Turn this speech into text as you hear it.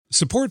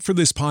Support for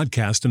this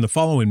podcast and the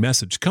following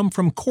message come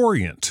from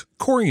Corient.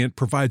 Corient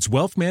provides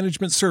wealth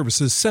management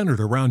services centered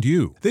around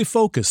you. They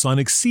focus on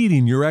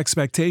exceeding your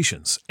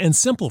expectations and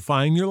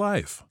simplifying your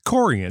life.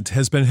 Corient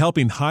has been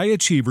helping high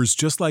achievers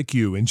just like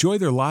you enjoy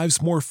their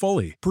lives more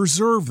fully,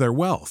 preserve their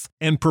wealth,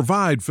 and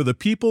provide for the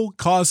people,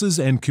 causes,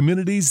 and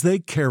communities they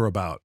care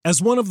about. As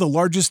one of the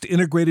largest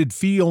integrated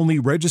fee-only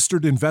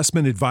registered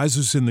investment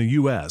advisors in the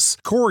U.S.,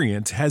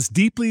 Corient has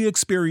deeply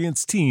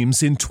experienced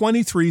teams in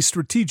 23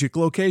 strategic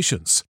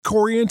locations.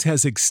 Corient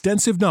has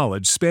extensive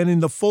knowledge spanning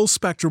the full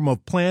spectrum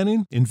of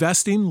planning,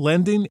 investing,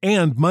 lending,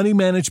 and money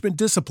management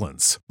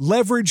disciplines.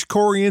 Leverage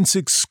Corient's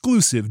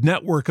exclusive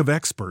network of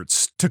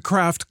experts to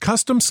craft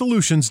custom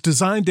solutions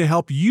designed to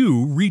help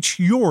you reach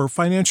your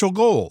financial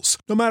goals,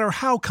 no matter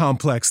how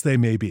complex they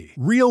may be.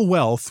 Real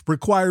wealth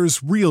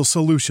requires real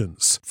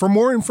solutions. For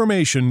more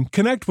information,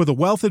 connect with a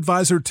wealth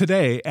advisor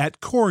today at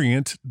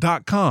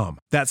Corient.com.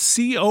 That's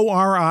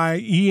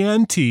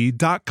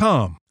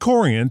Corient.com.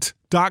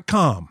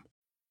 Corient.com.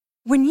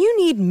 When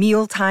you need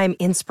mealtime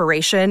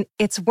inspiration,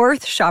 it's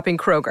worth shopping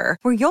Kroger,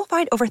 where you'll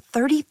find over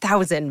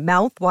 30,000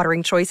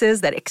 mouth-watering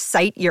choices that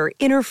excite your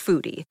inner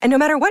foodie. And no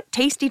matter what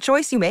tasty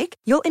choice you make,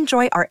 you'll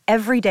enjoy our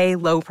everyday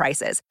low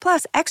prices,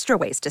 plus extra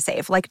ways to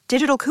save, like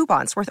digital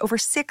coupons worth over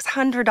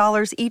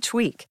 $600 each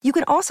week. You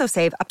can also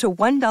save up to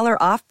 $1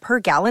 off per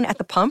gallon at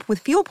the pump with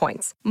fuel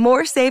points.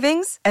 More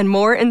savings and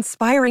more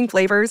inspiring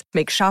flavors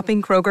make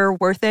shopping Kroger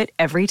worth it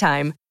every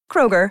time.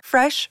 Kroger,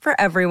 fresh for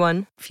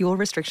everyone. Fuel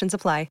restrictions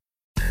apply.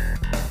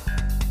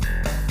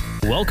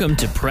 Welcome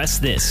to Press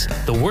This,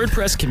 the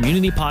WordPress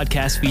community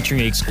podcast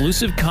featuring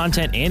exclusive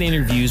content and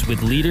interviews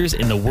with leaders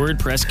in the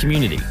WordPress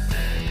community,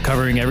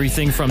 covering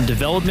everything from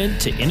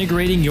development to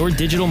integrating your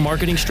digital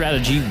marketing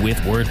strategy with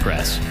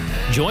WordPress.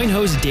 Join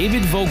host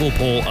David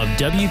Vogelpohl of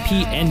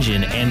WP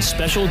Engine and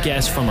special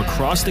guests from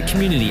across the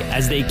community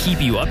as they keep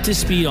you up to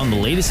speed on the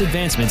latest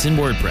advancements in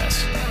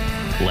WordPress.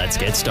 Let's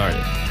get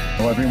started.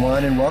 Hello,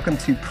 everyone, and welcome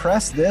to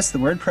Press This, the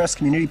WordPress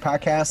community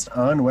podcast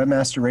on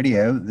Webmaster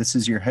Radio. This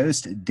is your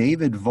host,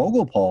 David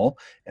Vogelpohl,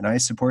 and I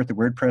support the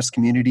WordPress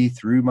community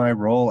through my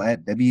role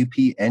at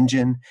WP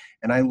Engine,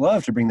 and I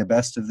love to bring the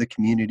best of the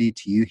community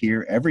to you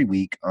here every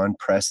week on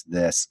Press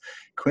This.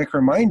 Quick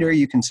reminder,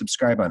 you can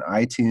subscribe on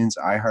iTunes,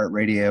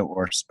 iHeartRadio,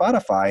 or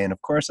Spotify, and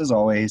of course, as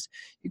always,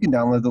 you can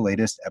download the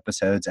latest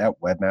episodes at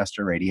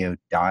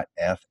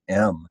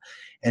webmasterradio.fm.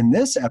 In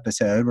this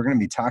episode, we're going to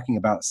be talking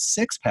about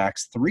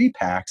 6-packs,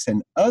 3-packs,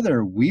 and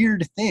other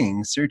weird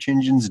things search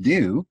engines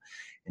do.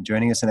 And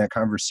joining us in that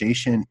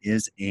conversation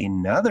is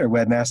another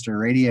Webmaster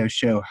Radio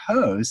show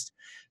host,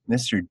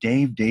 Mr.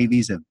 Dave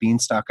Davies of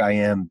Beanstalk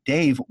IM.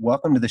 Dave,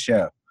 welcome to the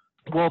show.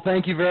 Well,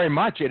 thank you very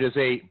much. It is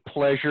a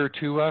pleasure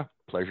to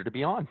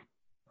be on.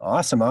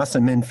 Awesome.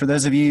 And for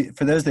those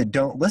that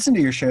don't listen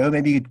to your show,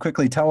 maybe you could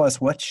quickly tell us,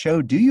 what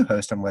show do you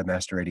host on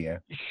Webmaster Radio?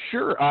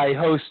 Sure. I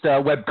host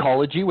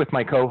Webcology with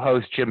my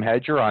co-host Jim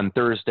Hedger on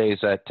Thursdays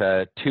at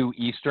 2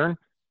 Eastern,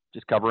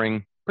 just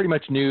covering pretty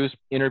much news,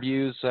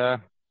 interviews.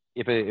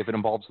 If it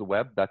involves the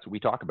web, that's what we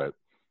talk about.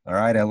 All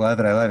right. I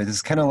love it. This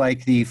is kind of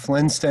like the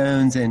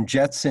Flintstones and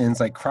Jetsons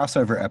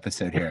crossover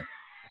episode here.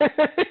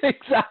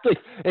 Exactly.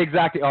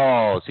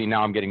 Oh, see,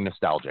 now I'm getting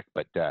nostalgic,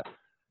 but there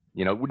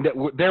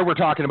we're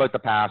talking about the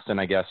past, and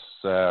I guess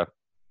we're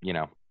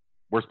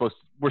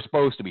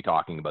supposed to be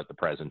talking about the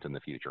present and the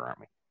future,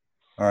 aren't we?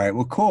 All right.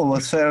 Well, cool.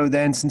 Well, so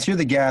then, since you're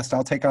the guest,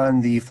 I'll take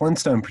on the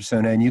Flintstone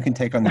persona, and you can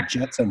take on the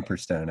Jetson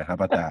persona. How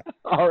about that?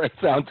 All right.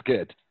 Sounds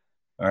good.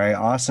 All right.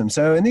 Awesome.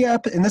 So in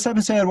this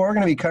episode, what we're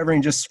going to be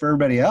covering, just for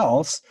everybody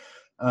else,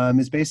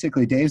 is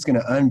basically Dave's going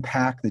to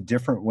unpack the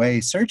different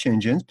ways search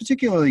engines,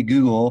 particularly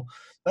Google,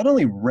 not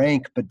only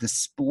rank, but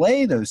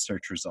display those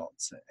search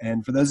results.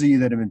 And for those of you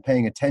that have been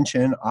paying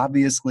attention,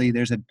 obviously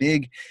there's a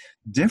big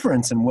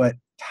difference in what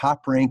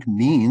top rank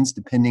means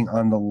depending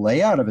on the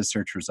layout of a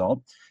search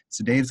result.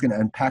 So Dave's going to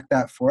unpack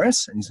that for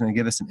us, and he's going to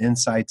give us some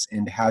insights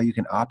into how you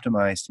can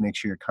optimize to make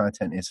sure your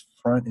content is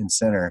front and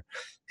center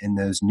in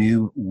those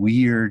new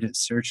weird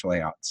search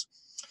layouts.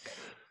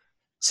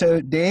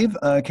 So Dave,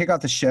 kick off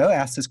the show,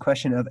 ask this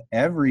question of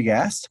every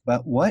guest,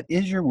 but what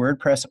is your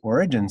WordPress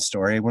origin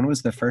story? When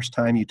was the first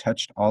time you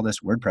touched all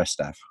this WordPress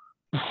stuff?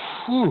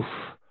 Whew.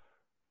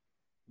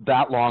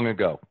 That long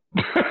ago.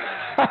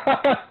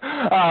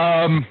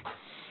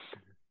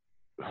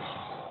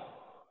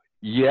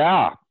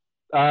 Yeah.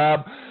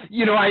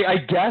 I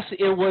guess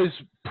it was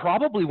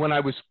probably when I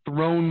was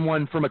thrown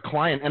one from a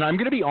client, and I'm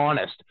going to be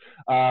honest,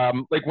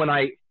 when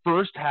I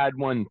first had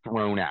one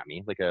thrown at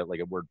me, like a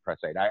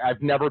WordPress site,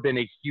 I've never been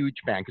a huge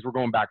fan, because we're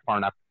going back far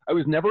enough. I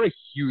was never a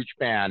huge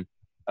fan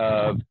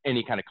of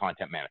any kind of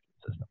content management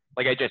system.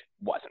 I just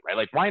wasn't,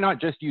 right? Why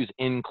not just use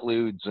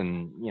includes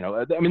and,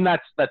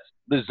 that's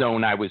the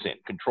zone I was in.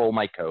 Control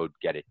my code,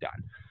 get it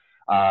done.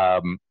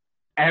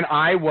 And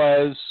I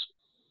was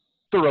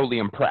thoroughly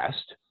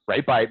impressed,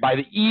 right, by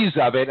the ease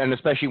of it, and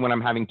especially when I'm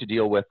having to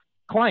deal with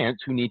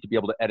clients who need to be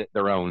able to edit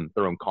their own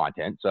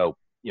content. So,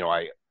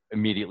 I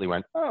immediately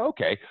went, oh,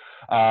 okay.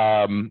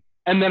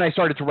 And then I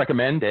started to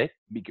recommend it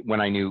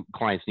when I knew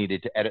clients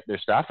needed to edit their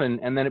stuff. And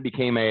then it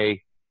became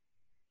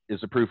is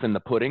the proof in the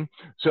pudding.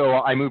 So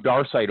I moved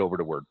our site over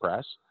to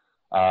WordPress,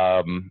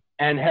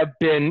 and have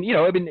been,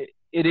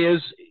 it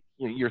is,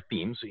 your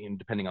themes, and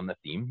depending on the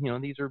theme,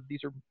 these are,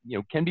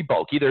 can be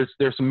bulky.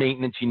 There's some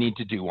maintenance you need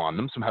to do on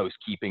them, some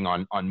housekeeping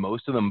on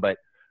most of them. But,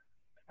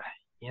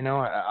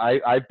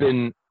 I've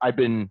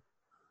been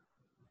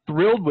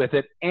thrilled with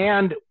it.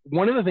 And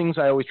one of the things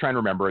I always try and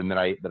remember, and that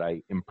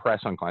I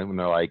impress on clients when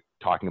they're like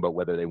talking about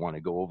whether they want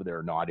to go over there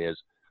or not, is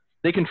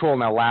they control,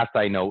 now last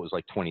I know, it was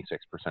like 26%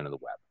 of the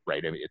web,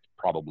 right? I mean, it's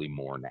probably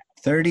more now.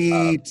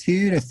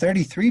 32 to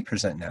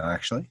 33% now,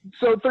 actually.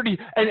 So 30,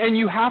 and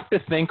you have to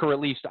think, or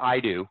at least I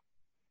do,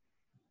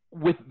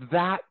 with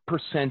that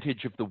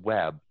percentage of the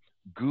web,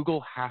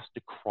 Google has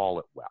to crawl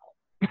it well.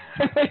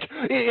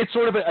 It's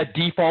sort of a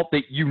default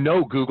that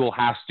Google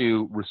has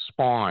to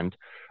respond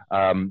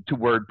to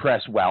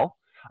WordPress well.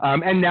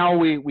 And now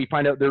we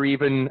find out they're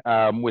even,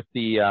 with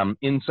the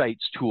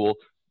Insights tool,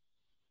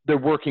 they're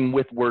working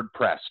with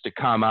WordPress to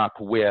come up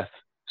with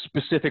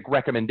specific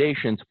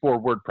recommendations for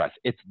WordPress.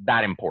 It's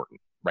that important,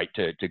 right,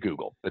 to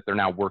Google, that they're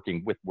now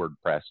working with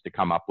WordPress to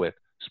come up with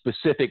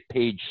specific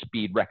page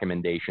speed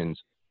recommendations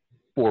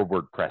for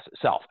WordPress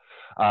itself.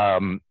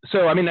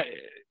 So, I mean,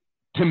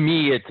 to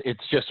me,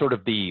 it's just sort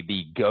of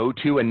the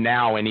go-to. And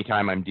now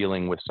anytime I'm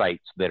dealing with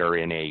sites that are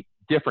in a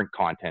different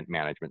content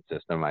management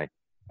system,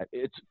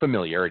 it's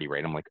familiarity,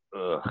 right? I'm like,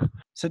 ugh.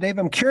 So Dave,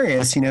 I'm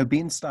curious,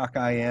 Beanstalk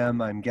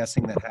IM, I'm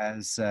guessing that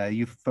has,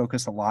 you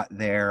focus a lot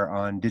there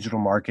on digital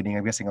marketing.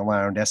 I'm guessing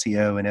around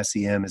SEO and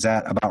SEM. Is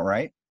that about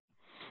right?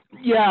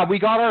 Yeah, we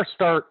got our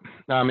start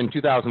in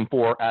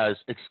 2004 as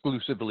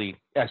exclusively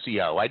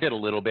SEO. I did a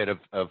little bit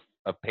of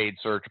paid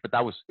search, but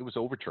it was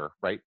Overture,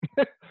 right?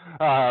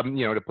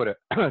 To put a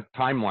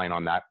timeline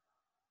on that.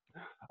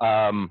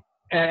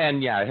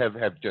 And yeah, I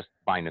have just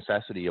by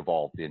necessity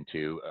evolved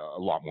into a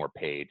lot more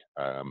paid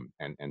and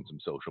some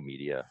social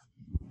media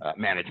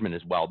management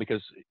as well,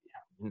 because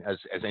as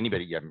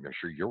anybody, I'm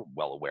sure you're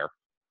well aware,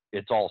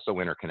 it's all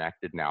so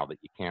interconnected now that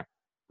you can't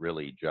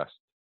really just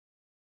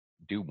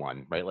do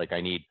one, right? Like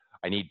I need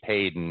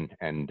paid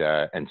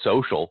and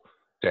social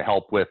to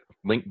help with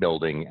link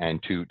building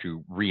and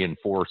to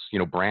reinforce,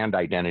 brand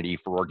identity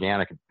for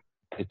organic.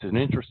 It's an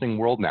interesting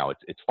world now.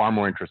 It's far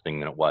more interesting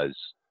than it was,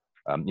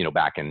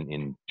 back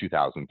in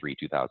 2003,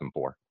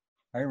 2004.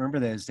 I remember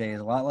those days.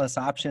 A lot less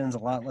options, a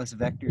lot less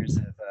vectors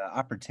of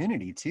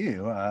opportunity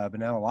too, but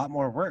now a lot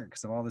more work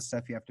because of all the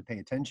stuff you have to pay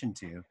attention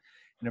to.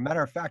 And a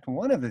matter of fact,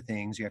 one of the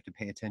things you have to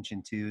pay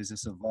attention to is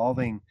this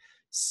evolving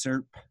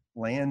SERP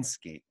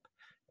landscape.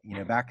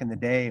 Back in the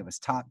day, it was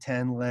top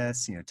 10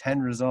 lists, 10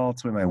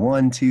 results with my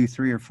 1, 2,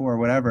 3, or 4,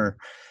 whatever.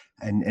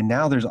 And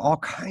now there's all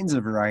kinds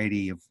of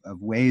variety of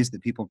ways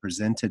that people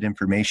presented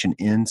information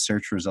in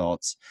search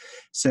results.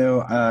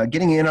 So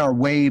getting in our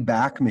way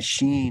back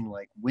machine,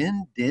 like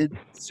when did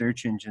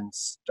search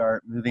engines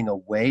start moving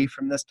away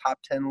from this top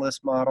 10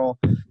 list model,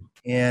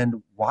 and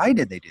why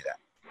did they do that?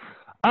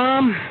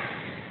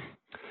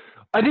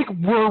 I think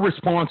we're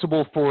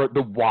responsible for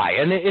the why,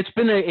 and it's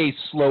been a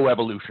slow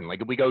evolution.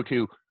 Like if we go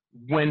to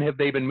when have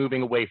they been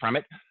moving away from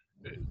it,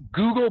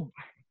 Google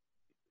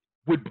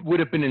would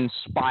have been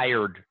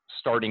inspired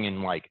starting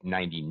in like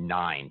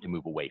 99 to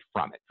move away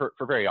from it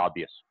for very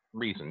obvious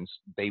reasons.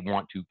 They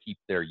want to keep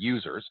their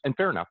users, and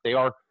fair enough, they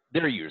are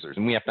their users,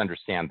 and we have to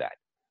understand that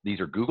these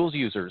are Google's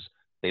users.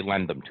 They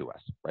lend them to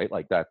us, right?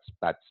 Like that's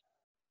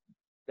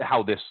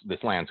how this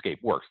landscape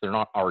works. They're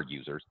not our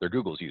users, they're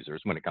Google's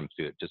users when it comes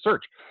to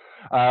search.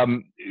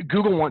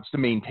 Google wants to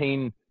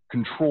maintain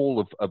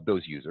control of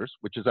those users,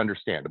 which is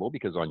understandable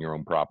because on your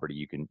own property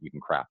you can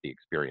craft the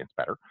experience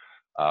better.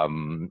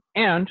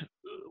 And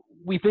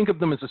we think of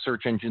them as a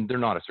search engine. They're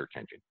not a search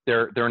engine.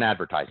 They're an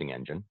advertising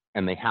engine,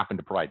 and they happen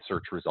to provide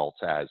search results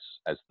as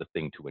the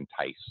thing to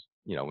entice,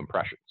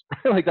 impressions.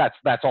 Like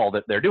that's all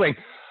that they're doing.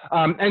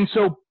 And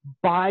so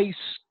by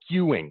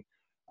skewing,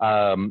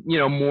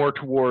 more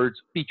towards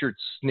featured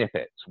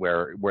snippets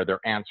where they're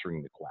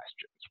answering the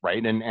questions,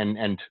 right?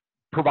 And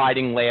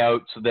providing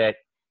layouts that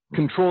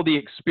control the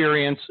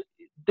experience,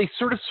 they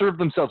sort of serve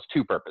themselves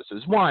two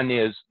purposes. One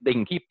is they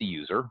can keep the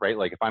user, right?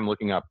 Like if I'm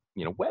looking up,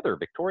 weather,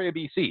 Victoria,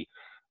 BC,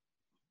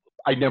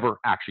 I never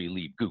actually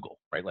leave Google,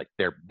 right? Like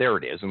there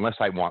it is. Unless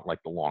I want like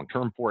the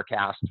long-term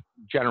forecast,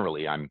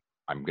 generally I'm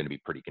going to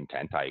be pretty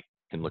content. I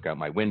can look out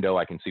my window.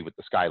 I can see what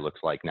the sky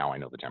looks like. Now I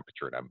know the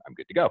temperature and I'm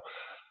good to go.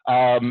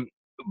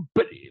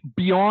 But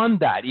beyond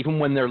that, even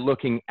when they're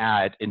looking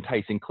at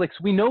enticing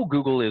clicks, we know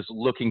Google is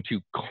looking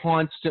to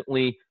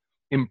constantly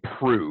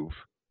improve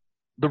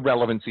the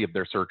relevancy of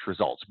their search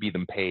results, be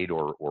them paid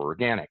or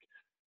organic.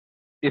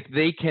 If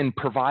they can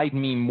provide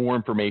me more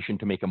information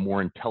to make a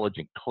more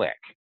intelligent click,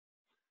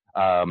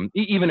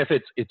 even if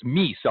it's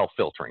me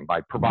self-filtering by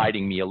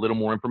providing me a little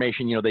more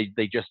information,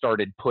 they just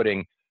started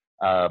putting,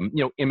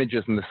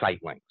 images in the site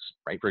links,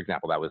 right? For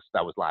example, that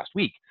was last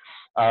week.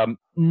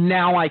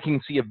 Now I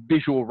can see a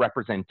visual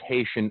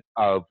representation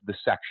of the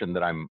section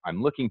that I'm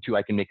looking to.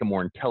 I can make a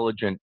more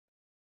intelligent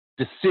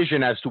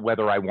decision as to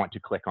whether I want to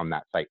click on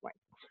that site link,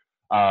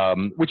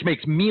 which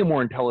makes me a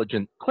more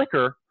intelligent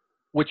clicker,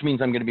 which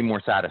means I'm going to be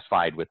more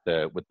satisfied with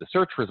the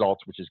search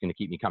results, which is going to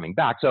keep me coming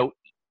back. So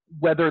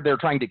whether they're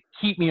trying to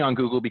keep me on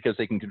Google because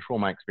they can control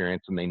my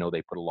experience and they know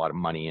they put a lot of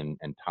money and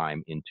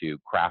time into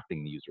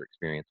crafting the user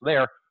experience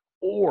there,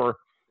 or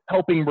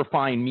helping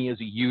refine me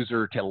as a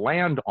user to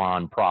land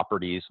on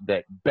properties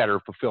that better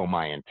fulfill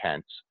my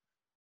intents.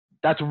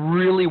 That's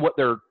really what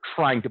they're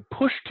trying to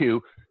push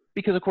to,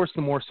 because of course,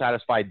 the more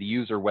satisfied the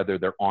user, whether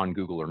they're on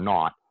Google or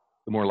not,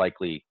 the more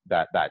likely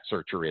that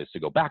searcher is to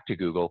go back to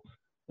Google,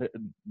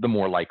 the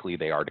more likely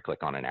they are to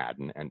click on an ad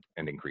and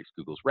increase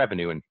Google's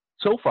revenue. And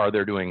so far,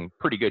 they're doing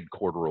pretty good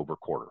quarter over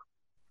quarter.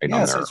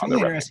 Yeah, so it's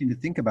really interesting to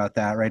think about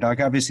that, right? Like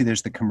obviously,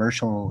 there's the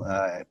commercial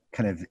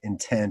kind of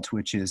intent,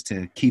 which is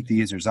to keep the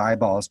user's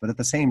eyeballs. But at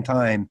the same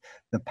time,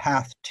 the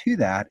path to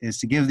that is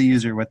to give the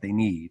user what they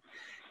need.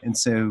 And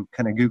so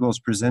kind of Google's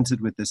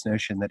presented with this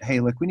notion that, hey,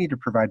 look, we need to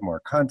provide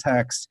more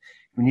context.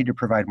 We need to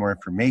provide more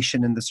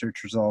information in the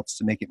search results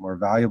to make it more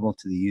valuable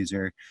to the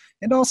user,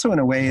 and also in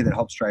a way that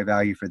helps drive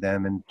value for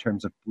them in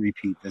terms of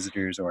repeat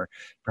visitors, or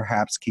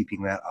perhaps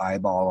keeping that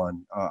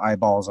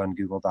eyeballs on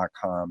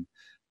Google.com.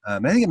 I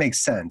think it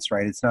makes sense,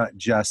 right? It's not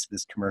just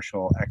this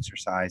commercial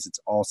exercise. It's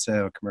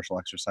also a commercial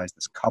exercise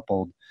that's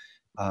coupled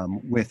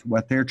with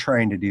what they're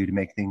trying to do to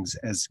make things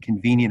as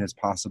convenient as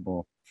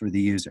possible for the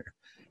user.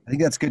 I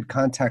think that's good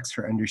context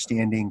for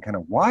understanding kind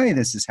of why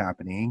this is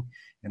happening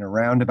and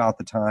around about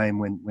the time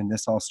when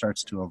this all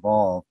starts to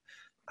evolve.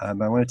 I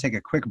want to take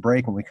a quick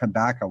break. When we come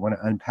back, I want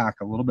to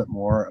unpack a little bit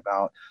more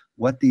about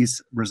what these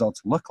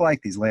results look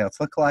like, these layouts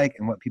look like,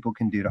 and what people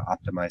can do to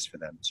optimize for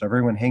them. So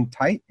everyone hang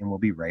tight, and we'll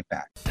be right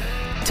back.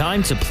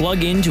 Time to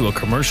plug into a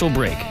commercial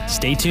break.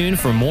 Stay tuned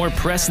for more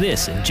Press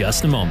This in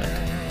just a moment.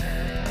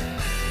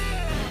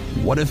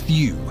 What if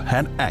you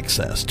had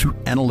access to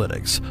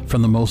analytics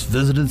from the most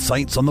visited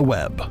sites on the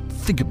web?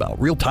 Think about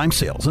real-time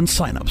sales and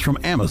signups from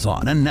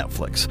Amazon and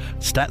Netflix,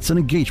 stats and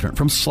engagement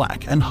from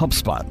Slack and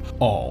HubSpot,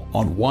 all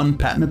on one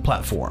patented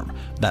platform.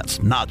 That's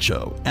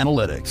Nacho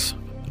Analytics.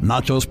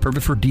 Nacho's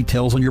perfect for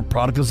details on your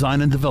product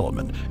design and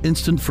development,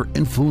 instant for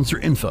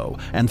influencer info,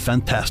 and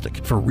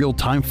fantastic for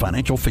real-time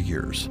financial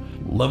figures.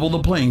 Level the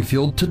playing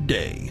field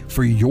today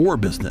for your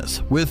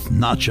business with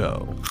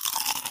Nacho.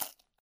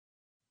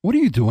 What are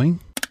you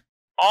doing?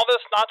 All this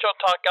nacho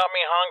talk got me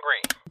hungry.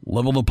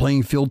 Level the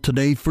playing field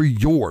today for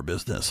your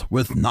business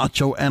with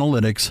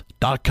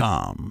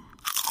NachoAnalytics.com.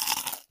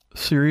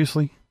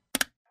 Seriously?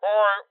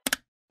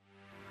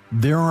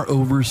 There are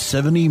over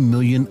 70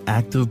 million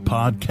active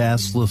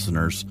podcast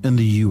listeners in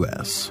the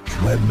U.S.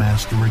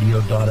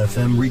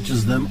 Webmasterradio.fm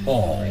reaches them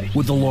all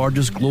with the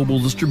largest global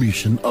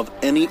distribution of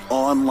any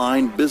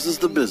online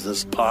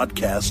business-to-business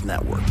podcast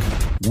network.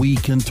 We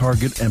can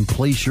target and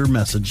place your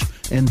message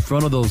in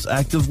front of those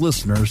active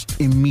listeners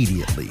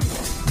immediately.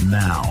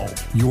 Now,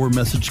 your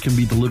message can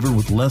be delivered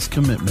with less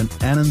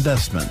commitment and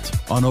investment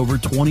on over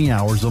 20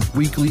 hours of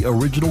weekly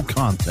original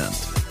content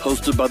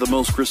hosted by the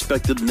most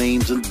respected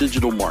names in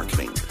digital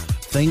marketing,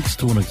 thanks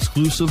to an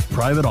exclusive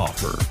private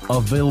offer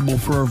available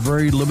for a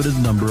very limited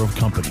number of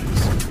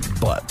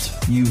companies. But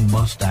you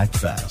must act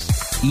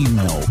fast.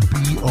 Email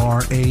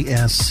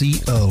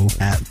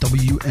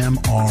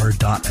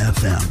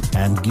brasco@wmr.fm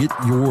and get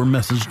your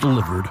message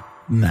delivered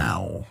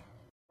now.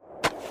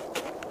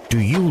 Do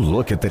you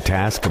look at the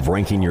task of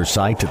ranking your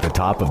site at the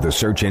top of the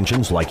search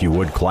engines like you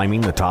would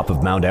climbing the top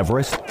of Mount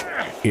Everest?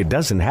 It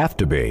doesn't have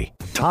to be.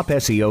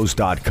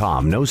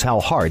 TopSEOs.com knows how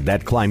hard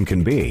that climb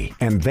can be,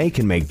 and they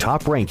can make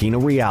top ranking a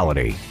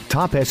reality.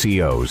 Top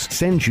SEOs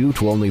sends you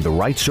to only the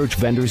right search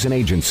vendors and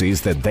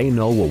agencies that they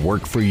know will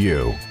work for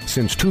you.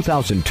 Since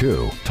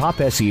 2002,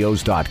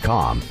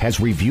 TopSEOs.com has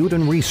reviewed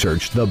and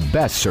researched the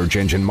best search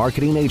engine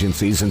marketing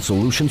agencies and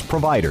solutions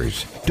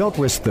providers. Don't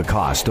risk the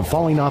cost of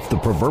falling off the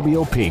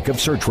proverbial peak of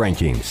search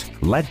rankings.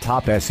 Let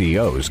Top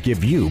SEOs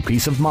give you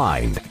peace of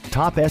mind.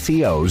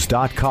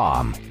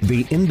 TopSEOs.com,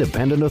 the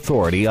independent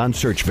authority on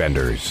search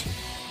vendors.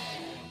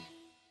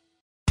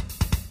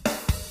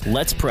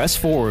 Let's press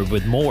forward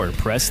with more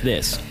Press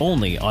This,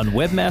 only on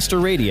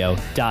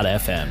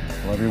webmasterradio.fm.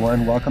 Hello,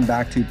 everyone. Welcome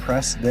back to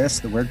Press This,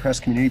 the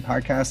WordPress community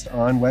podcast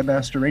on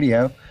Webmaster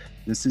Radio.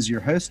 This is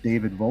your host,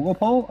 David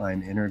Vogelpohl.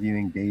 I'm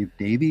interviewing Dave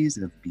Davies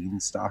of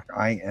Beanstalk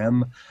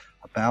IM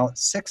about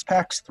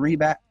six-packs,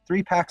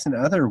 three-packs, and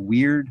other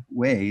weird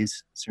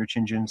ways search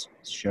engines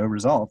show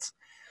results.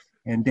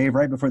 And Dave,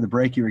 right before the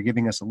break, you were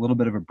giving us a little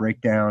bit of a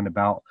breakdown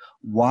about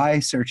why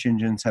search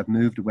engines have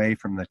moved away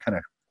from the kind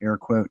of air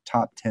quote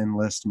top 10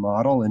 list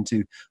model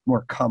into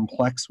more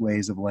complex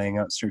ways of laying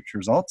out search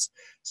results.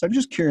 So I'm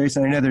just curious,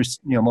 and I know there's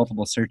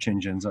multiple search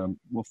engines.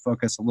 We'll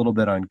focus a little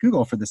bit on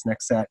Google for this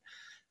next set.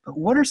 But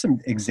what are some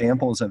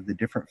examples of the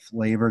different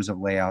flavors of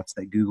layouts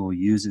that Google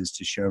uses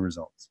to show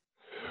results?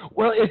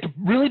 Well, it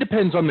really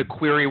depends on the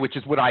query, which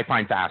is what I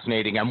find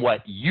fascinating, and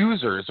what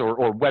users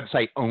or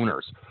website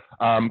owners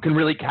can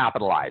really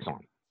capitalize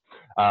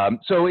on.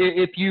 So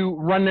if you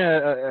run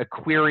a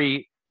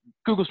query,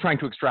 Google's trying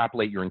to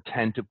extrapolate your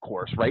intent, of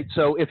course, right?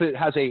 So if it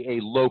has a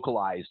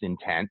localized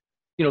intent,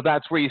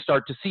 that's where you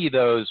start to see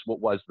those, what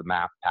was the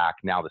map pack,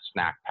 now the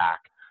snack pack.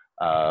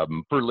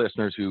 For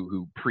listeners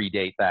who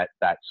predate that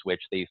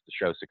switch, they used to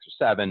show 6 or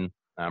 7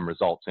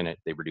 results in it.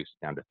 They reduced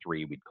it down to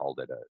 3. We'd called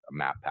it a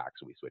map pack,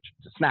 so we switched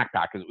to snack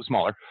pack because it was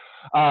smaller.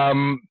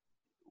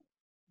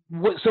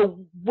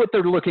 So what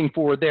they're looking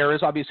for there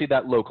is obviously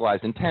that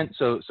localized intent.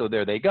 So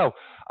there they go.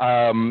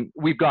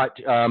 We've got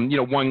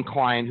one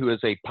client who is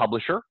a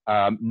publisher,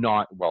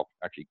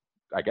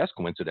 I guess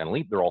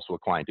coincidentally, they're also a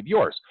client of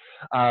yours.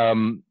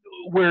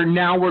 Where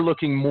now we're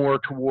looking more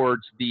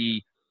towards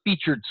the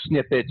featured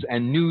snippets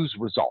and news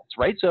results,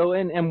 right? So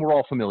and we're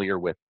all familiar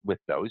with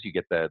those. You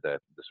get the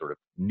sort of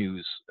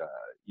news,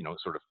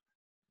 sort of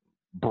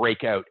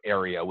breakout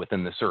area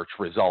within the search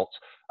results.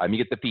 You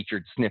get the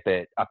featured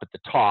snippet up at the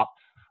top.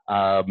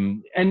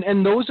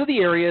 And those are the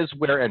areas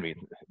where,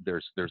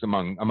 there's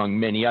among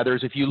many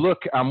others. If you look,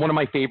 one of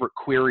my favorite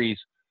queries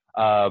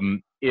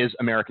is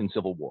American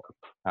Civil War.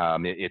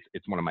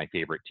 It's one of my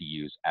favorite to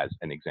use as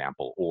an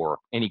example, or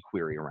any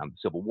query around the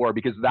Civil War,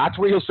 because that's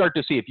where you'll start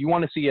to see, if you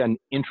want to see an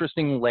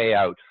interesting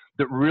layout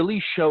that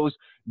really shows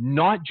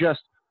not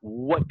just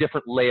what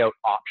different layout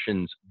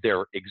options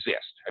there exist.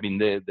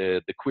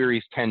 The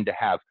queries tend to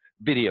have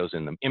videos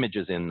in them,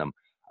 images in them.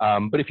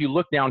 But if you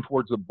look down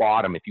towards the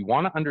bottom, if you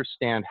want to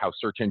understand how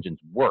search engines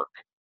work,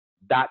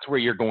 that's where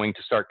you're going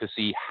to start to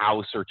see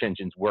how search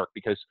engines work,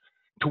 because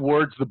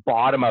towards the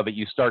bottom of it,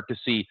 you start to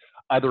see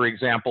other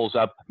examples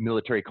of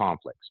military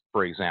conflicts,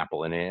 for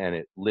example, and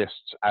it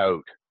lists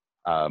out,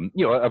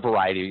 a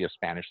variety of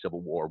Spanish Civil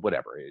War,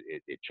 whatever.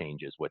 It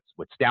changes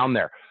what's down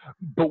there.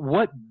 But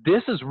what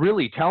this is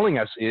really telling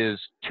us is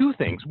 2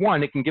 things.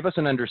 One, it can give us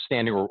an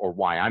understanding, or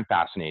why I'm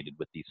fascinated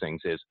with these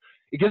things is,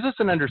 it gives us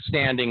an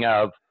understanding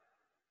of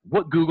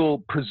what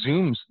Google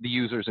presumes the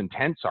user's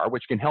intents are,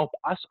 which can help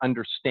us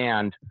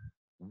understand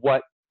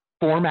what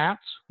formats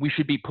we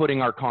should be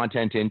putting our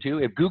content into.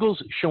 If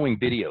Google's showing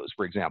videos,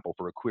 for example,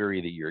 for a query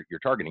that you're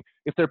targeting,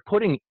 if they're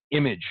putting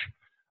image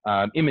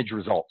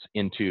results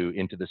into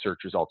the search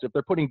results, if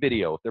they're putting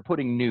video, if they're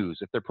putting news,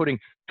 if they're putting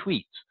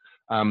tweets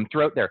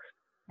throughout there,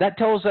 that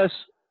tells us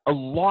a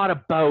lot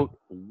about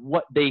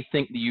what they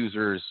think the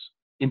user's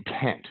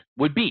intent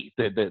would be,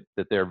 that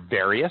they're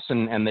various,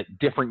 and that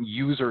different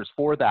users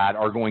for that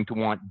are going to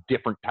want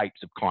different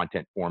types of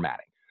content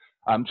formatting.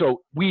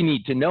 So we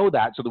need to know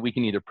that so that we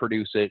can either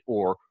produce it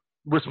or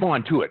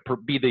respond to it,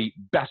 be the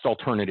best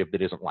alternative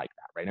that isn't like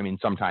that, right?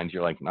 Sometimes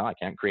you're like, no, I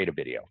can't create a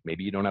video.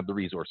 Maybe you don't have the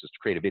resources to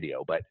create a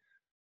video, but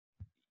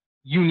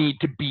you need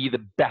to be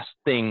the best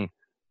thing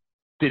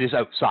that is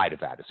outside of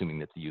that, assuming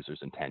that the user's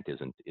intent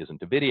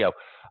isn't a video.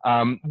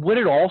 What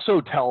it also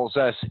tells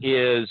us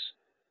is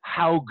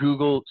how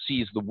Google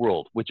sees the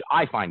world, which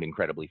I find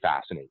incredibly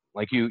fascinating.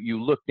 Like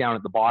you look down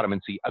at the bottom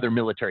and see other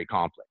military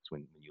conflicts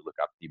when you look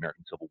up the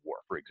American Civil War,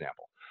 for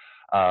example.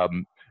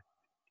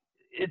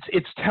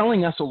 It's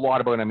telling us a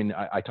lot about,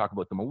 I talk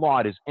about them a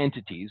lot as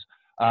entities,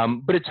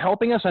 but it's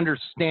helping us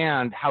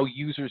understand how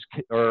users,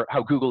 or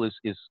how Google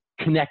is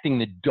connecting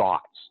the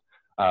dots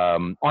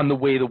on the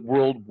way the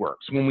world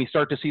works. When we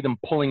start to see them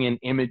pulling in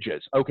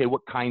images, okay,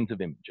 what kinds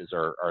of images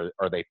are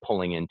they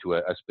pulling into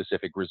a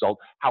specific result?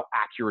 How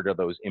accurate are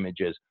those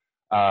images?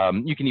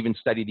 You can even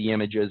study the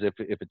images if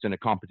it's in a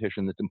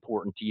competition that's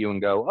important to you,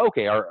 and go,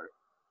 okay,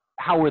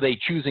 how are they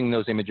choosing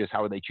those images?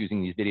 How are they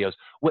choosing these videos?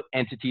 What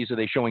entities are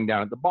they showing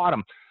down at the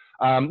bottom?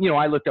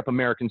 I looked up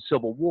American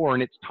Civil War,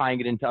 and it's tying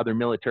it into other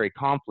military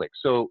conflicts.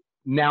 So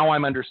now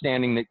I'm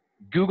understanding that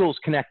Google's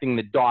connecting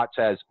the dots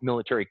as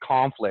military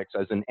conflicts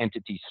as an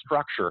entity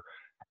structure,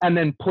 and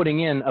then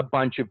putting in a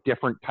bunch of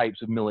different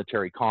types of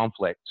military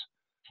conflicts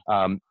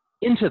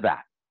into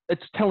that.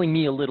 It's telling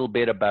me a little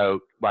bit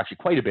about, well, actually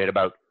quite a bit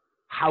about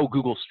how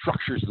Google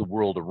structures the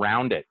world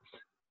around it.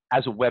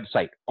 As a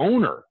website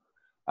owner,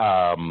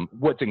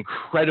 what's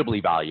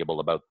incredibly valuable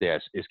about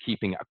this is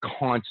keeping a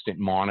constant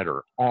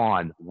monitor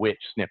on which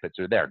snippets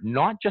are there,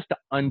 not just to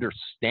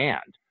understand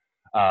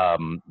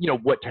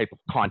what type of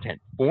content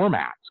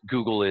formats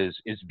Google is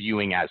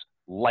viewing as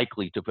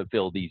likely to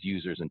fulfill these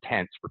users'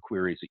 intents for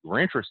queries that you're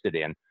interested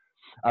in,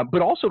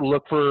 but also to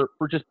look for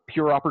just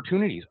pure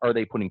opportunities. Are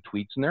they putting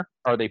tweets in there?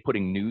 Are they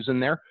putting news in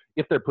there?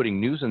 If they're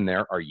putting news in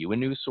there, are you a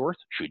news source?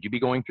 Should you be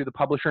going through the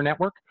publisher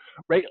network?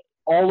 Right?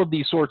 All of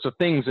these sorts of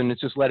things, and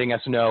it's just letting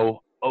us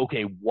know,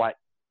 okay, what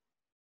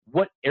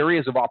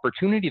areas of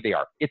opportunity they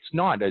are. It's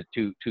not,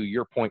 to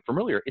your point from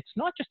earlier, it's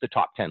not just a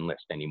top 10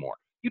 list anymore.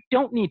 You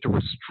don't need to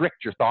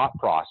restrict your thought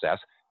process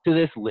to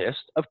this list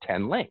of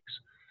 10 links.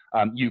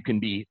 You can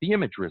be the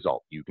image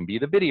result. You can be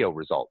the video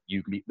result.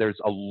 There's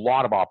a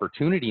lot of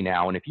opportunity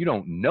now. And if you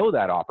don't know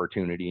that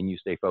opportunity and you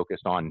stay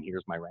focused on,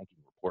 here's my ranking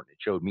report, and it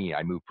showed me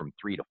I moved from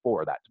 3 to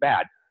 4, that's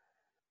bad.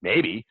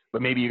 Maybe,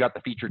 but maybe you got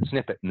the featured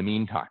snippet in the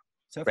meantime.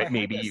 So right?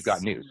 Maybe you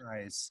got news.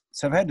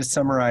 So if I had to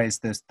summarize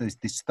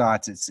these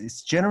thoughts,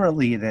 it's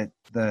generally that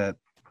the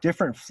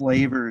different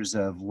flavors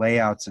of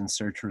layouts and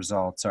search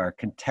results are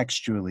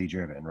contextually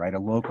driven, right? A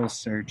local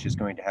search is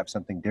going to have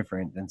something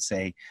different than,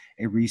 say,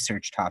 a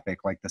research topic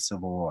like the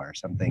Civil War,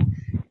 something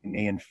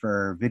may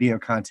infer video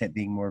content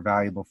being more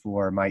valuable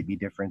for might be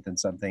different than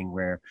something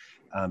where,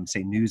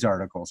 say, news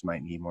articles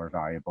might be more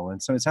valuable.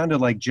 And so it sounded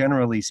like,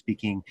 generally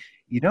speaking,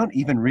 you don't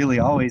even really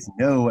always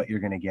know what you're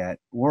going to get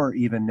or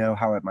even know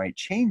how it might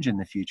change in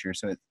the future.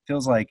 So it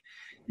feels like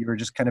you were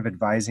just kind of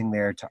advising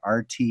there to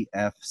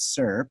RTF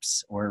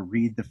SERPs, or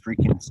read the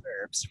freaking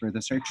SERPs for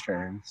the search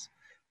terms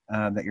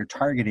that you're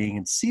targeting,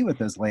 and see what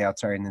those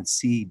layouts are, and then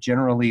see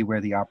generally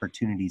where the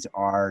opportunities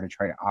are to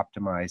try to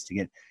optimize to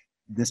get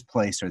this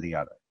place or the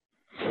other.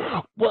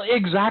 Well,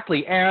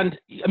 exactly. And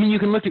I mean, you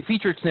can look at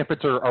featured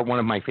snippets are one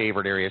of my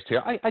favorite areas too.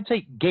 I'd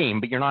say game,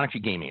 but you're not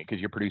actually gaming it because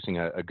you're producing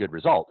a good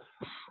result,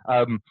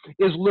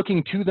 is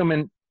looking to them.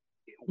 And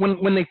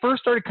when they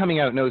first started coming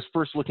out, and I was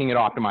first looking at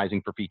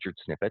optimizing for featured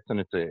snippets, and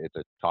it's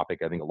a topic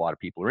I think a lot of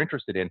people are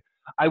interested in,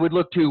 I would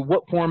look to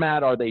what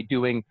format are they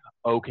doing?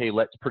 Okay,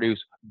 let's produce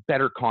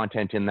better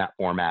content in that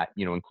format,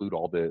 include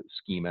all the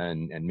schema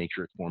and make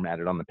sure it's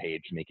formatted on the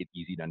page to make it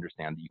easy to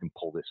understand that you can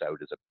pull this out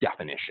as a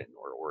definition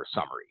or a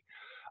summary.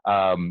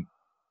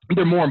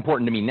 They're more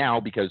important to me now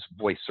because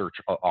voice search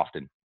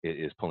often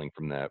is pulling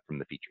from the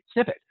featured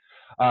snippet.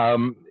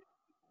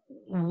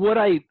 What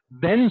I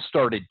then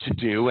started to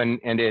do, and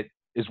it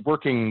is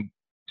working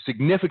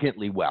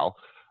significantly well,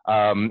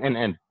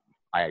 and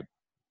I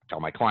tell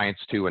my clients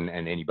too, and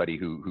anybody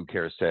who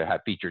cares to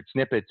have featured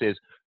snippets, is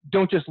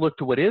don't just look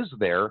to what is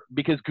there,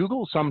 because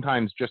Google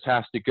sometimes just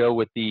has to go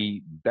with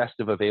the best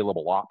of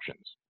available options,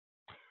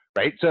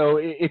 right? So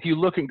if you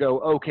look and go,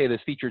 okay,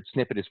 this featured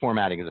snippet is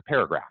formatting as a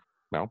paragraph.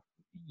 Well,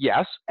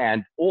 yes,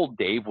 and old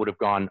Dave would have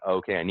gone,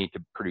 okay, I need to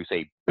produce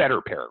a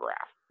better paragraph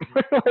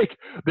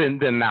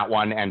than that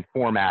one, and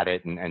format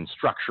it and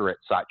structure it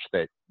such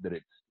that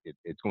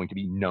it's going to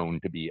be known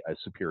to be a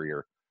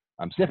superior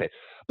snippet.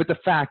 But the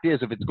fact is,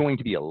 if it's going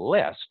to be a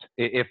list,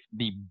 if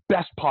the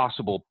best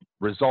possible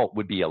result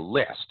would be a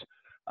list,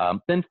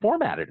 then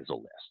format it as a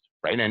list,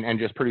 right? And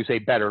just produce a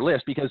better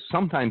list, because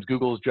sometimes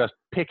Google's just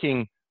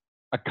picking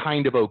a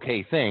kind of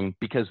okay thing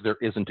because there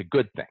isn't a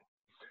good thing.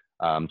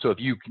 So if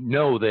you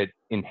know that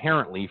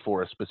inherently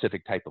for a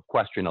specific type of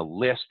question, a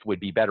list would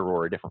be better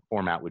or a different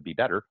format would be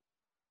better,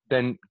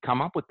 then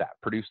come up with that.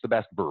 Produce the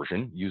best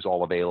version, use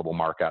all available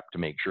markup to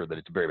make sure that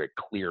it's very, very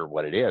clear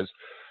what it is,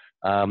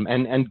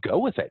 and go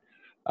with it.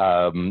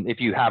 If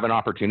you have an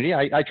opportunity,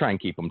 I try and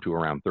keep them to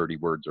around 30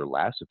 words or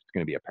less if it's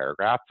going to be a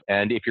paragraph.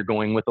 And if you're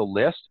going with a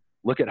list,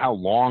 look at how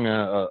long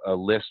a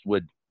list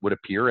would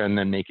appear and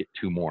then make it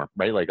 2 more,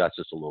 right? Like that's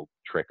just a little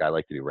trick I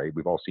like to do, right?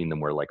 We've all seen them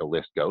where like a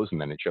list goes and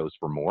then it shows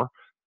for more.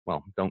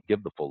 Well, don't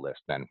give the full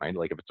list then, right?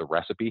 Like if it's a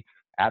recipe,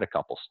 add a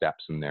couple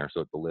steps in there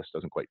so that the list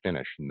doesn't quite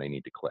finish and they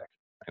need to click,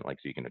 right? Like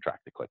so you can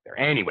attract the click there.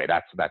 Anyway,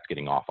 that's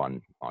getting off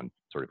on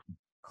sort of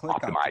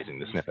optimizing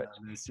the snippets.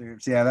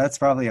 Yeah, that's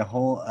probably a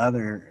whole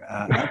other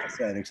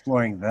episode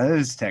exploring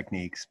those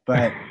techniques.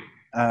 But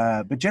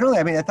generally,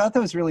 I mean, I thought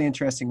that was a really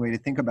interesting way to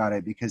think about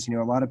it, because, a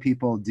lot of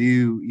people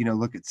do,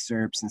 look at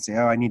SERPs and say,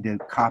 oh, I need to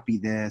copy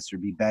this or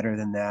be better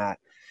than that.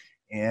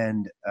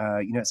 And,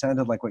 it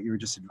sounded like what you were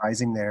just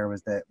advising there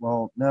was that,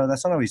 well, no,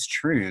 that's not always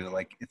true.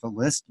 Like if a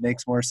list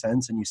makes more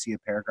sense and you see a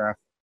paragraph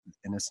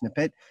in a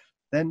snippet,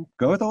 then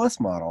go with the list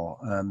model,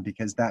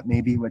 because that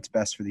may be what's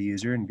best for the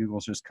user. And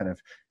Google's just kind of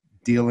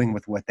dealing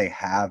with what they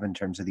have in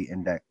terms of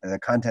the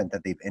content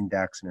that they've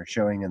indexed and are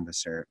showing in the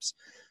SERPs.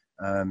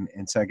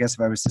 And so I guess if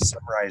I was to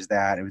summarize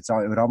that, it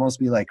would almost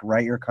be like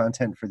write your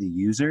content for the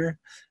user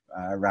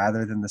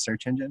rather than the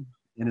search engine,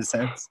 in a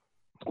sense.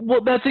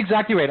 Well, that's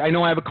exactly right. I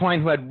know I have a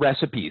client who had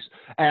recipes,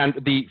 and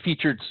the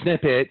featured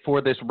snippet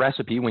for this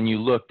recipe, when you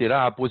looked it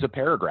up, was a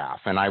paragraph.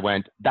 And I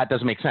went, that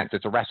doesn't make sense.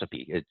 It's a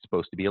recipe. It's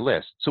supposed to be a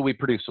list. So we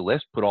produced a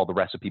list, put all the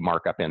recipe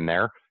markup in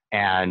there,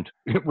 and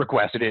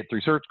requested it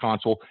through Search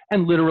Console.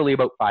 And literally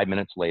about 5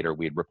 minutes later,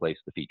 we had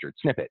replaced the featured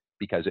snippet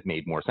because it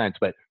made more sense.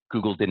 But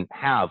Google didn't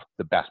have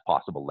the best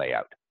possible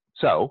layout,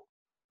 so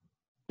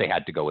they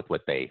had to go with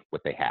what they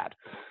had.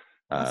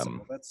 Awesome.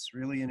 Well, that's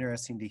really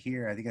interesting to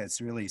hear. I think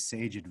that's really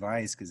sage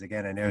advice, because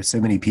again, I know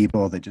so many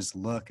people that just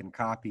look and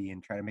copy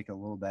and try to make it a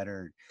little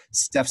better,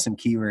 stuff some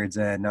keywords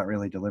in, not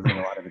really delivering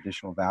a lot of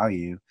additional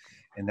value.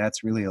 And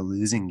that's really a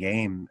losing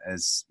game,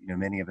 as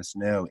many of us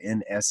know,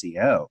 in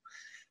SEO.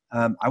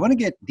 I want to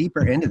get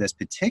deeper into this,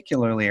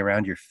 particularly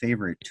around your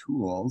favorite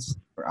tools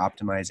for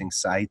optimizing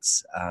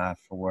sites,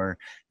 for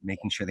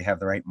making sure they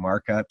have the right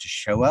markup to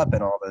show up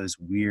in all those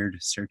weird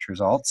search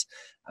results.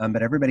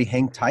 But everybody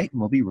hang tight and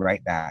we'll be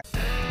right back.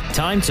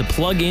 Time to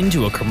plug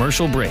into a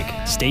commercial break.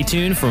 Stay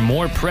tuned for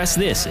more Press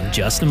This in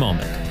just a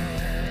moment.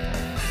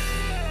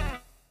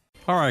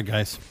 All right,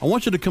 guys, I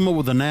want you to come up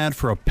with an ad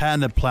for a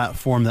patented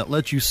platform that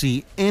lets you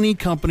see any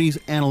company's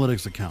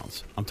analytics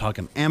accounts. I'm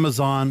talking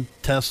Amazon,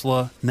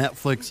 Tesla,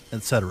 Netflix,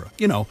 etc.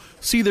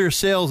 See their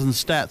sales and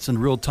stats in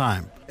real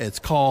time. It's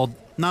called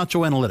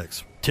Nacho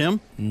Analytics. Tim?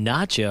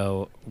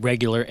 Nacho,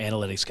 regular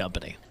analytics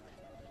company.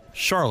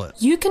 Charlotte?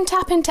 You can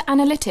tap into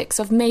analytics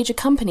of major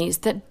companies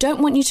that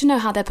don't want you to know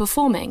how they're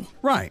performing.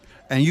 Right.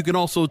 And you can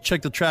also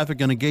check the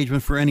traffic and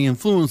engagement for any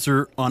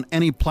influencer on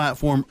any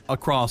platform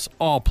across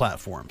all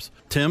platforms.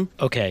 Tim?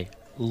 Okay,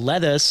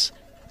 let us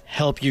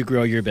help you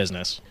grow your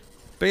business.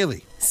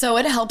 Bailey. So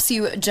it helps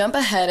you jump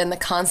ahead in the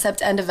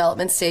concept and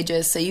development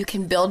stages so you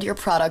can build your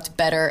product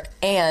better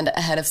and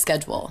ahead of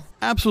schedule.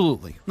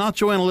 Absolutely.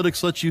 Nacho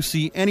Analytics lets you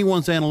see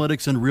anyone's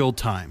analytics in real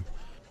time.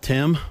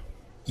 Tim?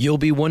 You'll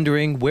be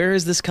wondering, where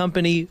has this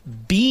company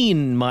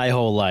been my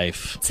whole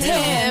life?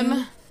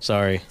 Tim!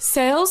 Sorry.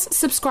 Sales,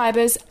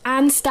 subscribers,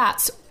 and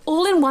stats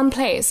all in one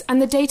place,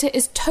 and the data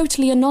is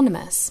totally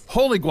anonymous.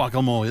 Holy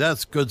guacamole,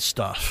 that's good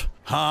stuff.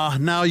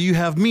 Now you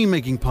have me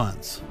making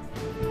puns.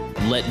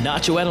 Let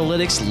Nacho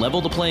Analytics level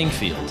the playing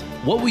field.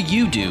 What will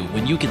you do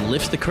when you can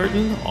lift the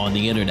curtain on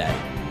the internet?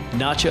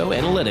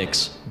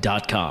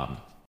 NachoAnalytics.com.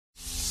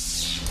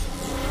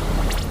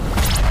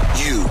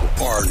 You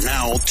are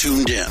now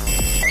tuned in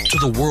to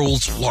the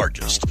world's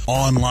largest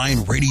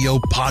online radio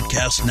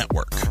podcast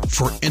network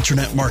for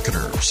internet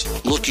marketers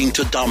looking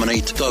to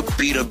dominate the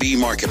B2B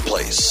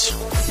marketplace.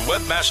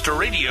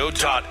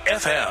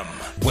 Webmasterradio.fm.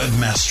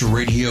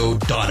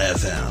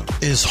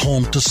 Webmasterradio.fm is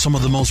home to some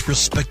of the most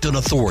respected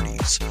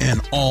authorities in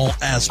all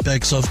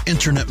aspects of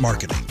internet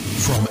marketing,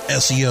 from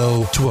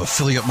SEO to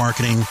affiliate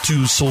marketing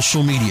to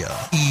social media,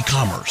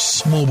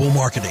 e-commerce, mobile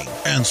marketing,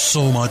 and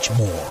so much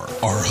more.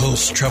 Our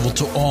hosts travel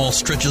to all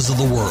stretches of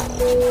the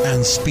world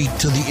and speak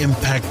to the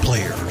impact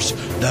players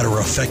that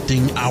are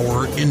affecting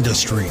our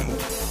industry.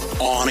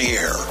 On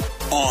air,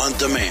 on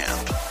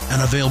demand,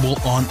 and available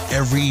on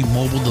every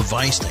mobile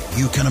device that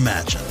you can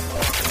imagine.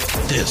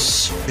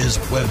 This is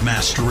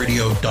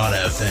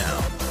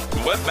Webmasterradio.fm.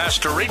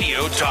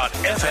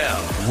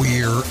 Webmasterradio.fm.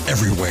 We're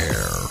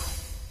everywhere.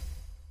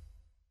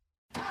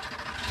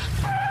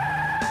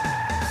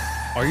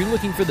 Are you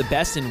looking for the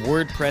best in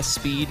WordPress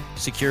speed,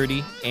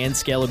 security, and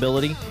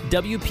scalability?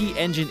 WP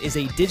Engine is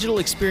a digital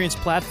experience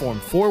platform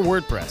for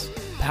WordPress,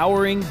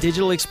 powering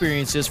digital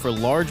experiences for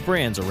large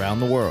brands around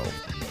the world.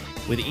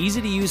 With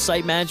easy-to-use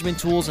site management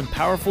tools and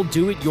powerful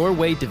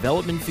do-it-your-way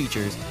development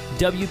features,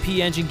 WP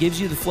Engine gives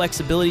you the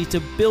flexibility to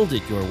build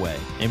it your way.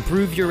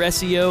 Improve your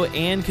SEO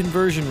and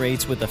conversion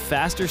rates with a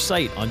faster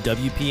site on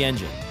WP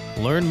Engine.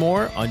 Learn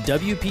more on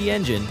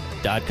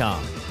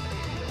WPEngine.com.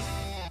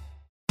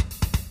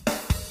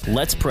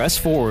 Let's press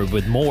forward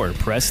with more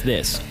Press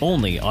This,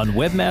 only on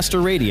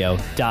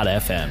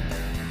WebmasterRadio.fm.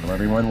 Hello,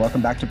 everyone.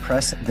 Welcome back to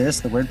Press This,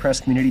 the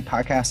WordPress community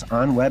podcast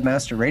on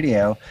Webmaster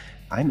Radio.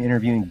 I'm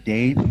interviewing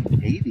Dave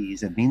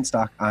Davies of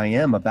Beanstalk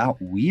IM about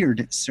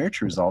weird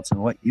search results and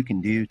what you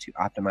can do to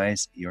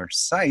optimize your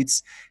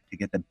sites to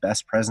get the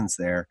best presence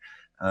there.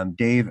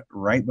 Dave,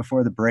 right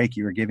before the break,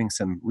 you were giving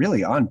some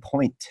really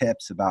on-point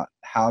tips about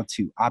how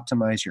to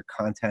optimize your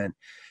content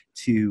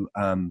to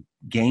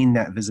gain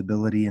that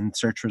visibility in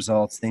search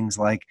results, things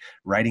like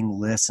writing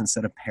lists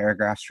instead of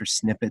paragraphs for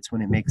snippets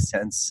when it makes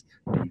sense.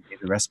 You gave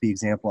the recipe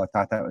example. I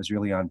thought that was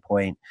really on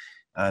point.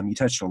 You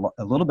touched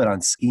a little bit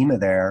on schema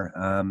there,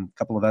 a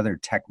couple of other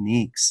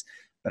techniques,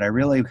 but I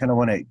really kind of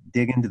want to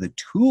dig into the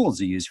tools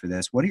you use for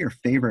this. What are your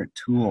favorite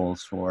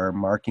tools for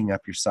marking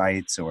up your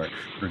sites or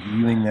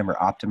reviewing them or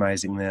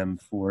optimizing them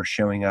for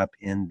showing up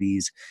in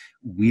these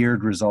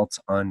weird results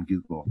on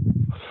Google?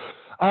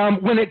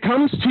 When it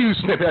comes to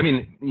snippet, I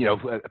mean,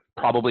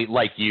 probably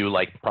like you,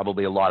 like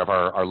probably a lot of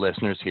our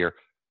listeners here,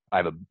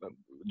 I have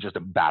just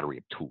a battery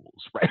of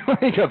tools, right?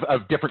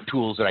 of different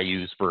tools that I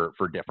use for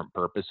different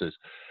purposes.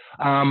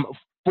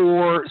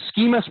 For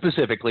schema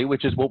specifically,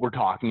 which is what we're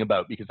talking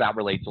about, because that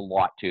relates a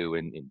lot to,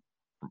 in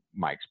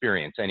my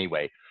experience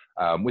anyway,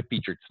 with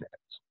featured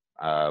snippets.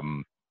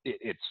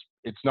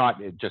 It's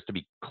not, just to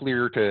be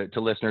clear to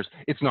listeners,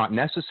 it's not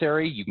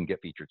necessary. You can get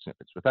featured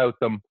snippets without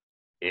them.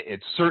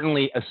 It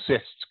certainly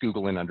assists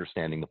Google in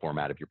understanding the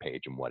format of your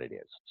page and what it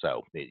is.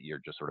 So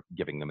you're just sort of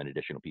giving them an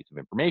additional piece of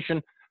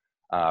information,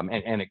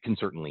 and it can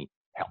certainly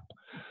help.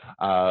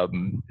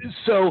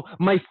 So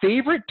my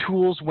favorite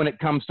tools when it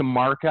comes to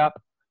markup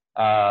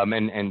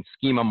and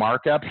schema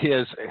markup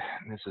is,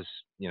 this is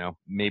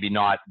maybe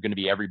not going to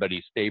be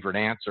everybody's favorite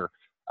answer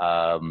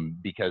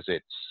because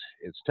it's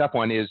a tough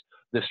one, is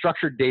the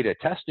structured data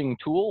testing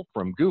tool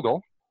from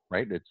Google,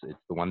 right? It's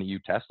the one that you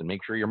test and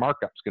make sure your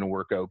markup's going to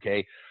work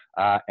okay.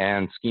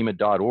 And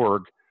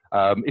schema.org.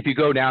 If you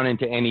go down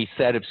into any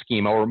set of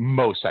schema, or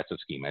most sets of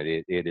schema,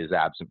 it is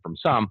absent from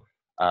some,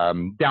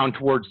 down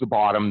towards the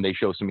bottom, they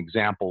show some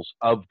examples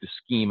of the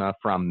schema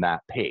from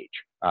that page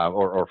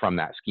or from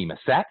that schema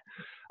set.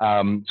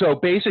 So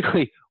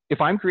basically, if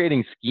I'm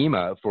creating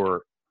schema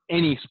for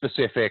any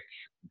specific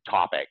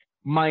topic,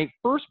 my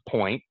first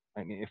point,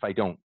 I mean, if I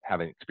don't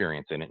have an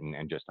experience in it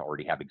and just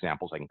already have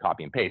examples I can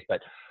copy and paste,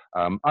 but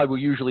I will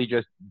usually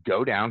just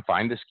go down,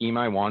 find the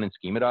schema I want in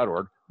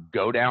schema.org,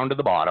 go down to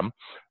the bottom,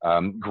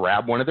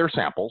 grab one of their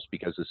samples,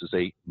 because this is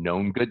a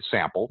known good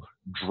sample,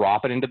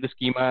 drop it into the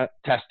schema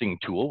testing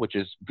tool, which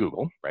is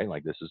Google, right?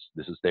 Like this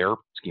is their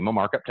schema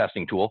markup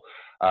testing tool.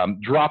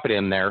 Drop it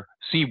in there,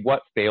 see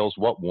what fails,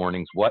 what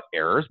warnings, what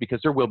errors, because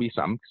there will be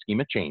some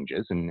schema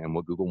changes, and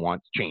what Google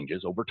wants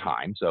changes over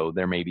time. So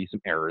there may be some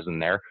errors in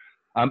there.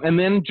 And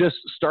then just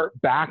start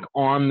back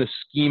on the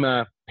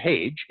schema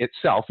page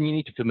itself, and you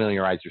need to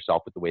familiarize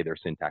yourself with the way their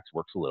syntax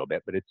works a little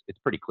bit, but it's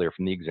pretty clear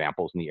from the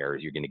examples and the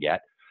errors you're going to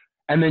get.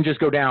 and then just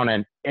go down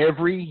and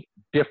every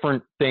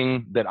different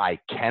thing that I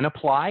can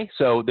apply.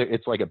 So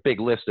it's like a big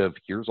list of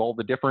here's all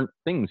the different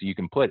things you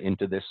can put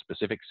into this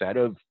specific set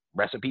of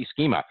recipe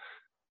schema.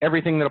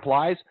 Everything that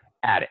applies,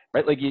 add it,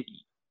 right? Like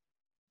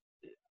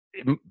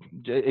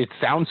it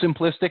sounds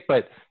simplistic,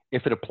 but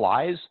if it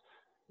applies,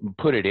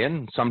 put it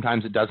in.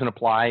 Sometimes it doesn't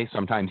apply.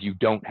 Sometimes you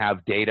don't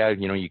have data.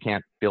 You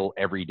can't fill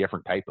every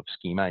different type of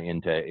schema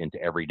into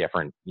every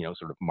different,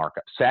 sort of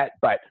markup set.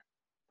 But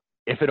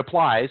if it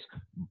applies,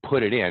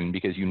 put it in,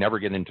 because you never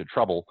get into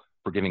trouble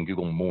for giving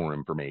Google more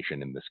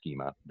information in the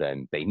schema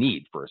than they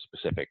need for a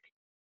specific,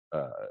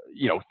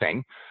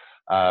 thing.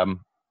 And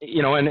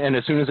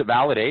as soon as it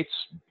validates,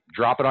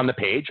 drop it on the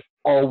page.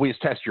 Always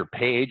test your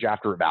page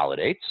after it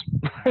validates.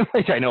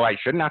 Like, I know I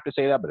shouldn't have to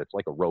say that, but it's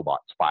like a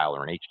robots file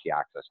or an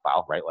htaccess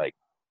file, right? Like,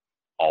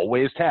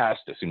 always test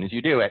as soon as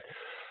you do it.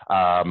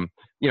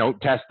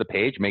 Test the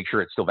page, make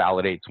sure it still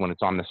validates when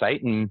it's on the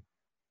site, and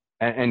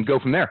go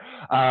from there.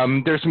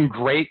 There's some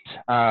great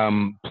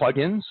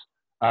plugins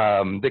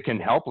that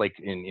can help. Like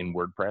in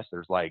WordPress,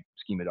 there's like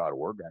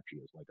schema.org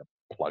actually is like a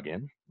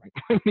plugin,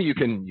 right? you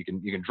can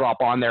drop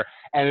on there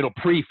and it'll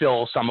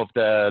pre-fill some of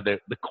the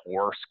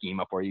core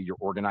schema for you, your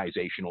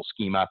organizational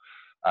schema.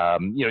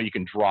 You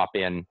can drop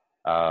in,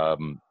 for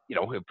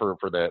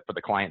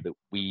the client that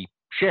we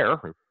share,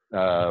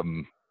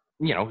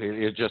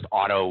 it just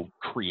auto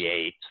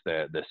creates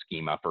the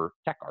schema for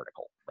tech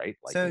article, right?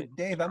 Like, so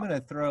Dave, I'm going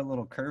to throw a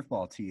little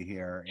curveball to you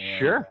here.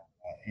 Sure.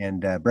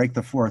 And break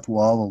the fourth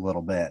wall a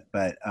little bit.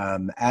 But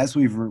as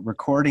we've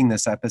recording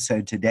this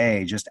episode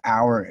today, just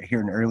here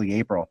in early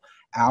April,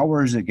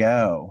 hours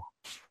ago,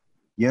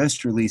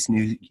 Yoast released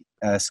new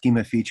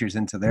schema features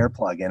into their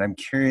plugin. I'm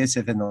curious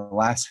if in the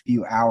last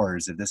few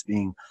hours of this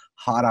being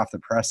hot off the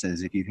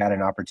presses, if you've had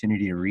an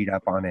opportunity to read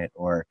up on it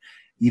or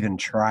even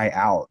try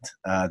out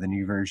the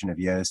new version of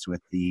Yoast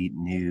with the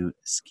new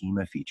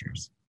schema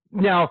features.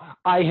 Now,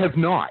 I have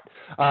not.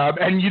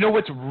 And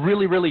what's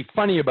really, really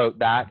funny about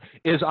that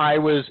is I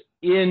was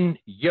in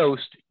Yoast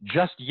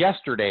just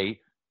yesterday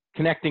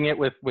connecting it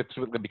with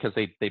because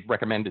they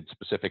recommended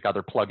specific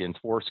other plugins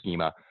for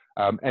schema.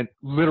 And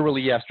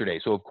literally yesterday.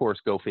 So, of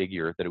course, go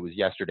figure that it was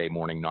yesterday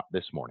morning, not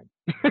this morning.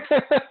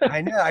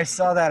 I know. I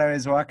saw that. I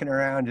was walking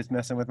around just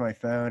messing with my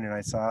phone, and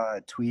I saw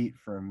a tweet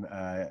from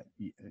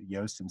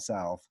Yoast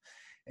himself.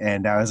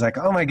 And I was like,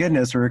 oh, my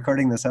goodness, we're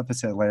recording this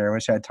episode later. I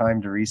wish I had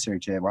time to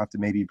research it. We'll have to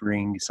maybe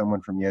bring someone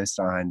from Yoast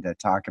on to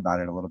talk about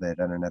it a little bit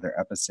on another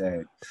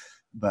episode.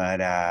 But,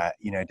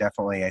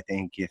 definitely I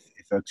think if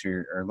folks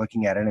are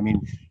looking at it, I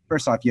mean,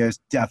 first off, Yoast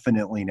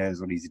definitely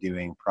knows what he's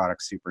doing.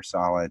 Product's super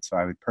solid. So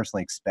I would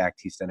personally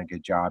expect he's done a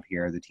good job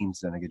here. The team's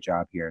done a good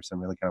job here. So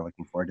I'm really kind of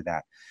looking forward to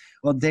that.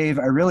 Well, Dave,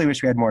 I really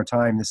wish we had more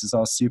time. This is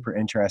all super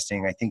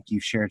interesting. I think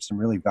you've shared some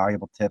really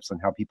valuable tips on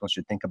how people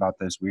should think about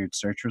those weird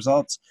search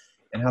results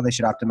and how they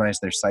should optimize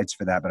their sites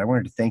for that. But I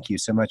wanted to thank you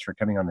so much for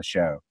coming on the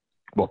show.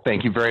 Well,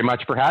 thank you very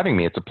much for having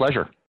me. It's a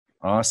pleasure.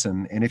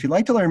 Awesome. And if you'd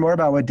like to learn more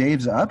about what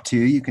Dave's up to,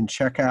 you can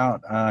check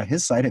out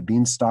his site at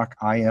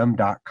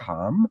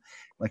beanstalkim.com.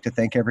 I'd like to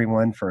thank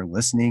everyone for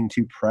listening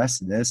to Press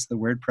This, the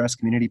WordPress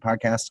community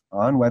podcast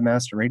on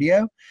Webmaster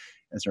Radio.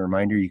 As a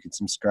reminder, you can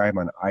subscribe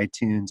on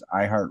iTunes,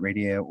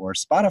 iHeartRadio, or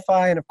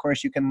Spotify. And of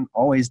course, you can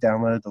always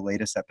download the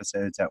latest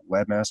episodes at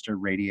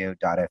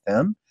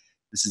webmasterradio.fm.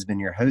 This has been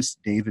your host,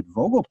 David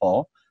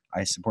Vogelpohl.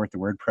 I support the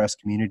WordPress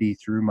community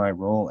through my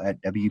role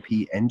at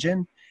WP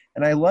Engine,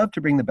 and I love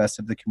to bring the best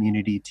of the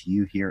community to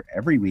you here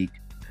every week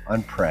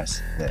on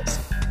Press This.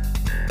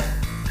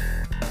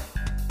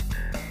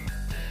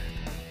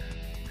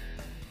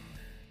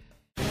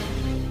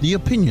 The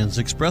opinions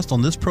expressed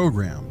on this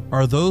program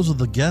are those of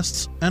the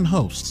guests and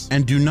hosts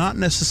and do not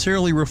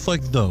necessarily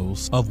reflect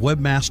those of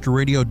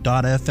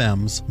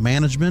WebmasterRadio.fm's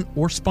management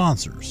or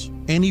sponsors.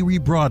 Any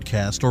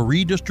rebroadcast or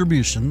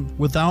redistribution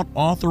without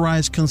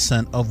authorized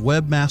consent of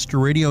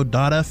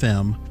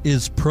WebmasterRadio.fm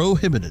is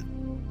prohibited.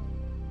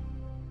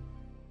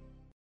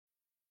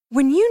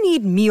 When you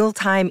need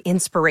mealtime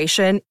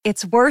inspiration,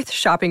 it's worth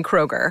shopping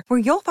Kroger, where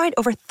you'll find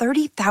over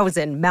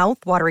 30,000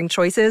 mouth-watering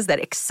choices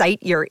that excite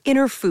your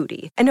inner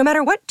foodie. And no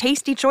matter what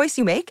tasty choice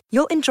you make,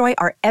 you'll enjoy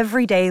our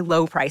everyday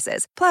low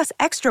prices, plus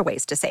extra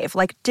ways to save,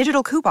 like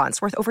digital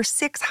coupons worth over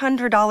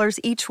 $600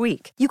 each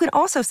week. You can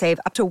also save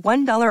up to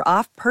 $1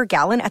 off per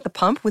gallon at the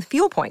pump with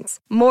fuel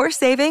points. More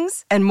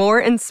savings and more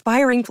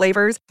inspiring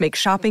flavors make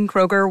shopping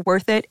Kroger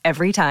worth it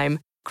every time.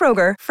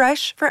 Kroger,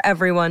 fresh for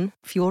everyone.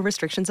 Fuel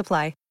restrictions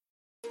apply.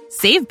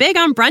 Save big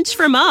on brunch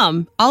for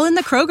mom, all in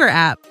the Kroger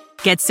app.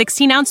 Get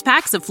 16-ounce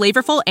packs of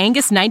flavorful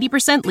Angus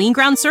 90% lean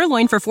ground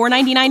sirloin for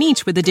 $4.99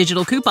 each with a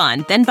digital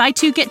coupon. Then buy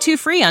 2, get 2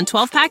 free on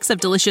 12 packs of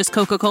delicious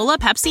Coca-Cola,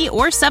 Pepsi,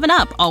 or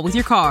 7-Up, all with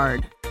your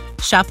card.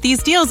 Shop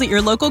these deals at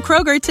your local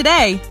Kroger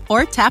today,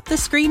 or tap the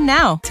screen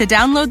now to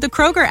download the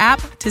Kroger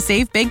app to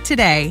save big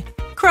today.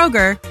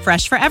 Kroger,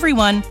 fresh for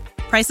everyone.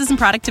 Prices and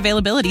product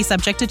availability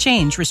subject to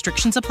change.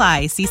 Restrictions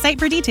apply. See site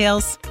for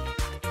details.